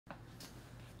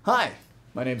Hi,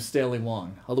 my name is Stanley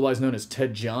Wong, otherwise known as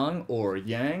Ted Jiang or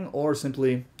Yang, or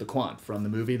simply the Quant from the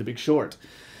movie The Big Short.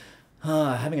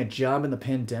 Having a job in the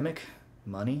pandemic?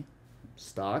 Money?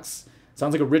 Stocks?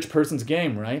 Sounds like a rich person's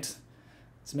game, right?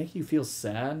 Does it make you feel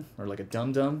sad or like a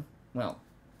dum-dum? Well,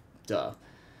 duh.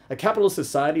 A capitalist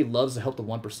society loves to help the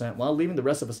 1% while leaving the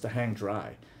rest of us to hang dry.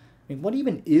 I mean, what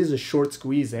even is a short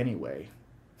squeeze anyway?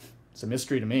 It's a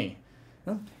mystery to me.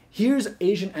 Well, here's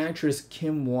Asian actress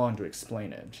Kim Wong to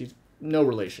explain it. She's no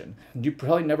relation. You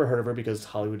probably never heard of her because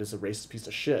Hollywood is a racist piece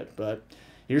of shit, but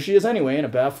here she is anyway in a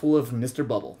bath full of Mr.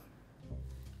 Bubble.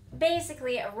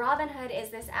 Basically, Robinhood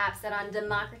is this app set on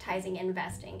democratizing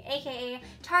investing, aka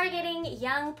targeting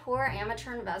young, poor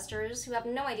amateur investors who have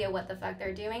no idea what the fuck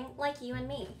they're doing, like you and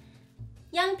me.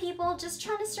 Young people just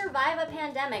trying to survive a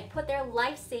pandemic put their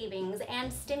life savings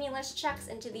and stimulus checks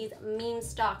into these meme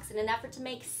stocks in an effort to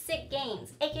make sick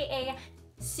gains, aka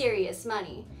serious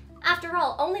money. After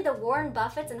all, only the Warren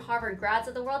Buffetts and Harvard grads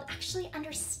of the world actually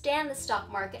understand the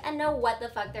stock market and know what the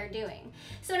fuck they're doing.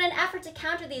 So in an effort to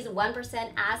counter these 1%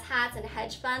 asshats and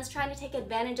hedge funds trying to take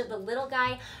advantage of the little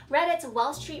guy, Reddit's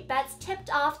Wall Street Bets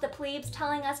tipped off the plebes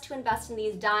telling us to invest in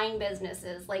these dying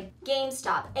businesses like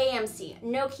GameStop, AMC,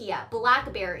 Nokia,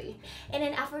 BlackBerry, in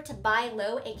an effort to buy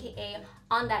low, aka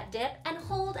on that dip, and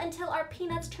hold until our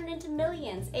peanuts turn into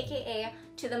millions, aka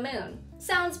to the moon.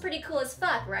 Sounds pretty cool as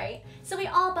fuck, right? So we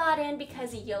all bought in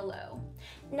because YOLO.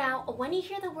 Now, when you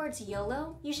hear the words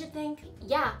YOLO, you should think,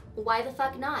 yeah, why the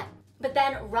fuck not? But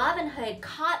then Robinhood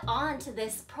caught on to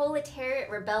this proletariat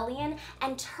rebellion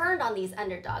and turned on these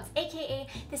underdogs, aka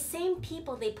the same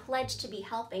people they pledged to be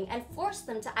helping, and forced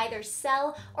them to either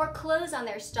sell or close on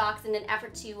their stocks in an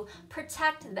effort to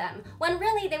protect them, when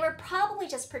really they were probably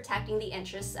just protecting the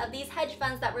interests of these hedge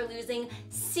funds that were losing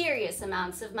serious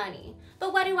amounts of money.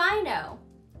 But what do I know?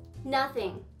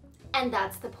 Nothing. And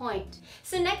that's the point.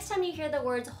 So next time you hear the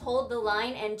words hold the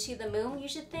line and to the moon, you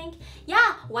should think,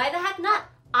 yeah, why the heck not?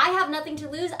 I have nothing to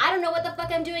lose, I don't know what the fuck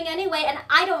I'm doing anyway, and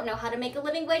I don't know how to make a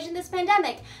living wage in this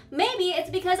pandemic. Maybe it's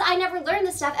because I never learned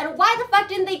this stuff, and why the fuck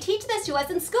didn't they teach this to us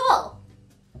in school?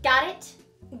 Got it?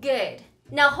 Good.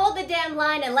 Now hold the damn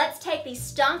line and let's take these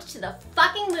stonks to the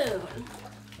fucking moon.